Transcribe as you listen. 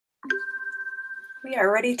We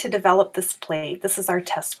are ready to develop this plate. This is our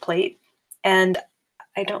test plate, and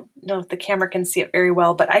I don't know if the camera can see it very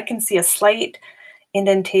well, but I can see a slight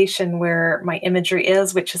indentation where my imagery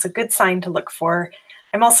is, which is a good sign to look for.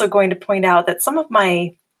 I'm also going to point out that some of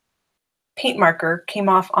my paint marker came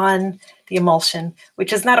off on the emulsion,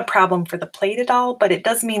 which is not a problem for the plate at all, but it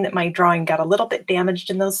does mean that my drawing got a little bit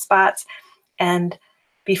damaged in those spots. And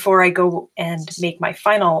before I go and make my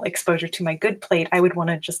final exposure to my good plate, I would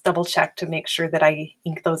want to just double check to make sure that I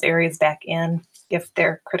ink those areas back in if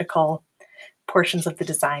they're critical portions of the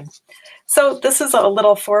design. So this is a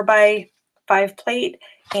little 4x5 plate,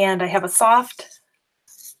 and I have a soft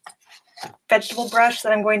vegetable brush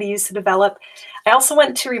that I'm going to use to develop. I also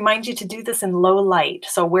want to remind you to do this in low light.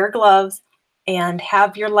 So wear gloves and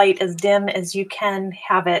have your light as dim as you can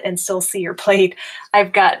have it and still see your plate.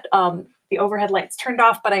 I've got the overhead lights turned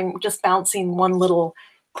off, but I'm just bouncing one little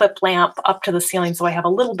clip lamp up to the ceiling so I have a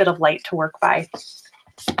little bit of light to work by.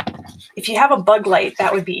 If you have a bug light,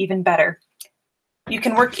 that would be even better. You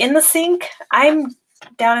can work in the sink. I'm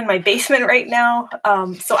down in my basement right now,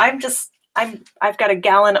 so I've got a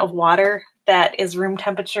gallon of water that is room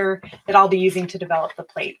temperature that I'll be using to develop the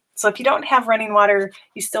plate. So if you don't have running water,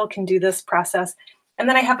 you still can do this process. And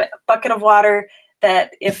then I have a bucket of water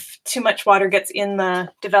that if too much water gets in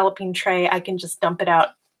the developing tray, I can just dump it out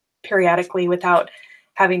periodically without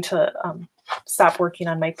having to stop working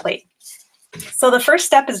on my plate. So the first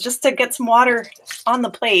step is just to get some water on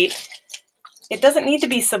the plate. It doesn't need to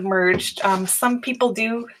be submerged. Some people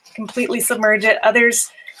do completely submerge it.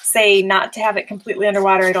 Others say not to have it completely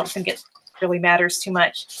underwater. I don't think it really matters too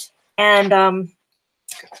much. And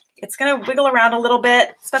it's going to wiggle around a little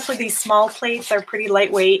bit, especially these small plates are pretty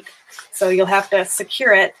lightweight, so you'll have to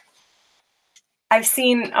secure it. I've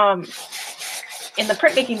seen in the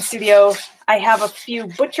printmaking studio, I have a few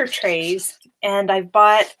butcher trays, and I've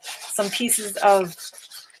bought some pieces of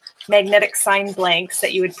magnetic sign blanks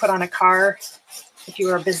that you would put on a car if you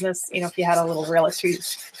were a business, you know, if you had a little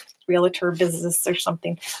realtor business or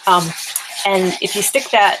something. And if you stick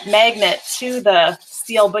that magnet to the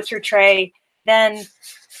steel butcher tray, then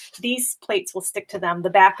these plates will stick to them. The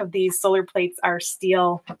back of these solar plates are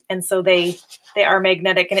steel, and so they are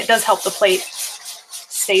magnetic, and it does help the plate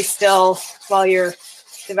stay still while you're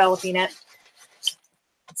developing it.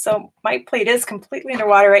 So my plate is completely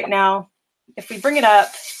underwater right now. If we bring it up,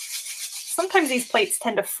 sometimes these plates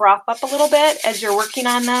tend to froth up a little bit as you're working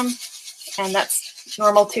on them, and that's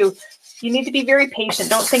normal too. You need to be very patient.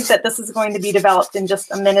 Don't think that this is going to be developed in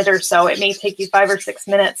just a minute or so. It may take you 5 or 6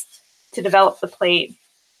 minutes to develop the plate.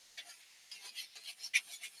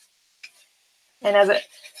 And as it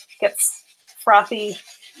gets frothy,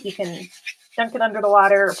 you can dunk it under the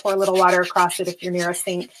water or pour a little water across it if you're near a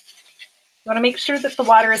sink. You want to make sure that the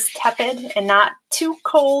water is tepid and not too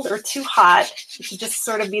cold or too hot. It should just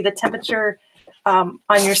sort of be the temperature on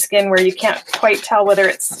your skin where you can't quite tell whether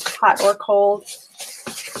it's hot or cold.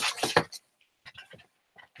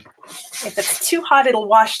 If it's too hot, it'll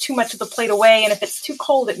wash too much of the plate away, and if it's too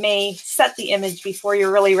cold, it may set the image before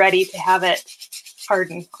you're really ready to have it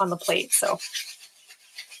harden on the plate. So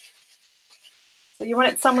you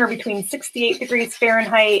want it somewhere between 68 degrees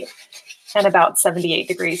Fahrenheit and about 78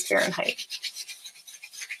 degrees Fahrenheit.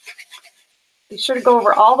 Be sure to go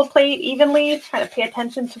over all the plate evenly, kind of pay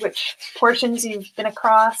attention to which portions you've been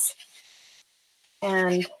across,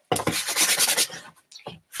 and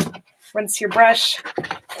rinse your brush,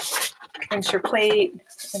 rinse your plate,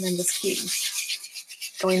 and then just keep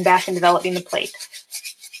going back and developing the plate.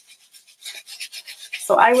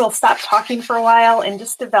 So I will stop talking for a while and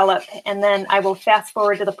just develop, and then I will fast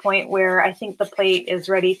forward to the point where I think the plate is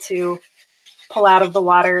ready to pull out of the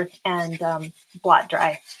water and blot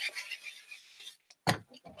dry.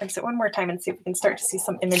 Rinse it one more time and see if we can start to see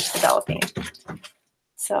some image developing.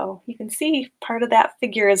 So you can see part of that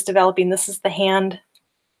figure is developing. This is the hand,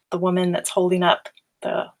 the woman that's holding up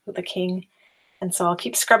the king. And so I'll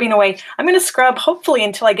keep scrubbing away. I'm going to scrub hopefully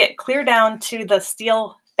until I get clear down to the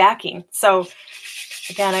steel backing. So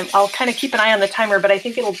again, I'll kind of keep an eye on the timer, but I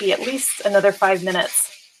think it'll be at least another 5 minutes.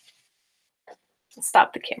 I'll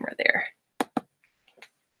stop the camera there.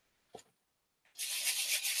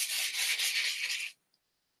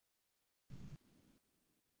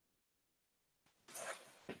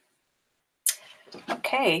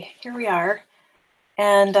 Okay, here we are.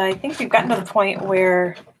 And I think we've gotten to the point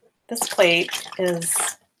where this plate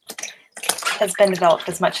has been developed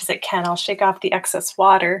as much as it can. I'll shake off the excess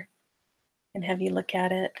water and have you look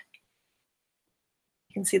at it.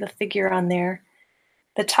 You can see the figure on there.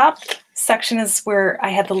 The top section is where I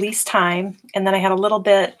had the least time, and then I had a little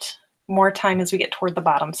bit more time as we get toward the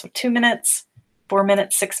bottom. So 2 minutes 4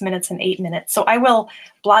 minutes, 6 minutes, and 8 minutes. So I will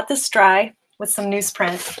blot this dry with some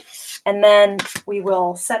newsprint, and then we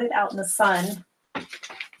will set it out in the sun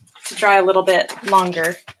to dry a little bit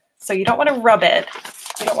longer. So you don't want to rub it.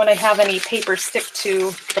 You don't want to have any paper stick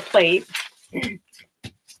to the plate.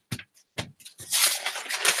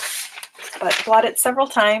 But blot it several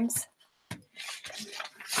times,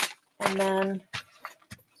 and then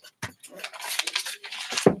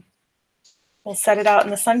we'll set it out in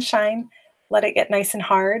the sunshine, let it get nice and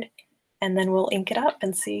hard, and then we'll ink it up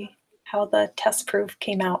and see how the test proof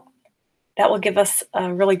came out. That will give us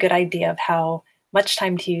a really good idea of how much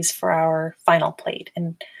time to use for our final plate.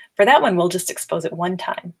 And for that one, we'll just expose it one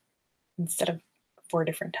time instead of 4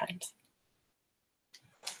 different times.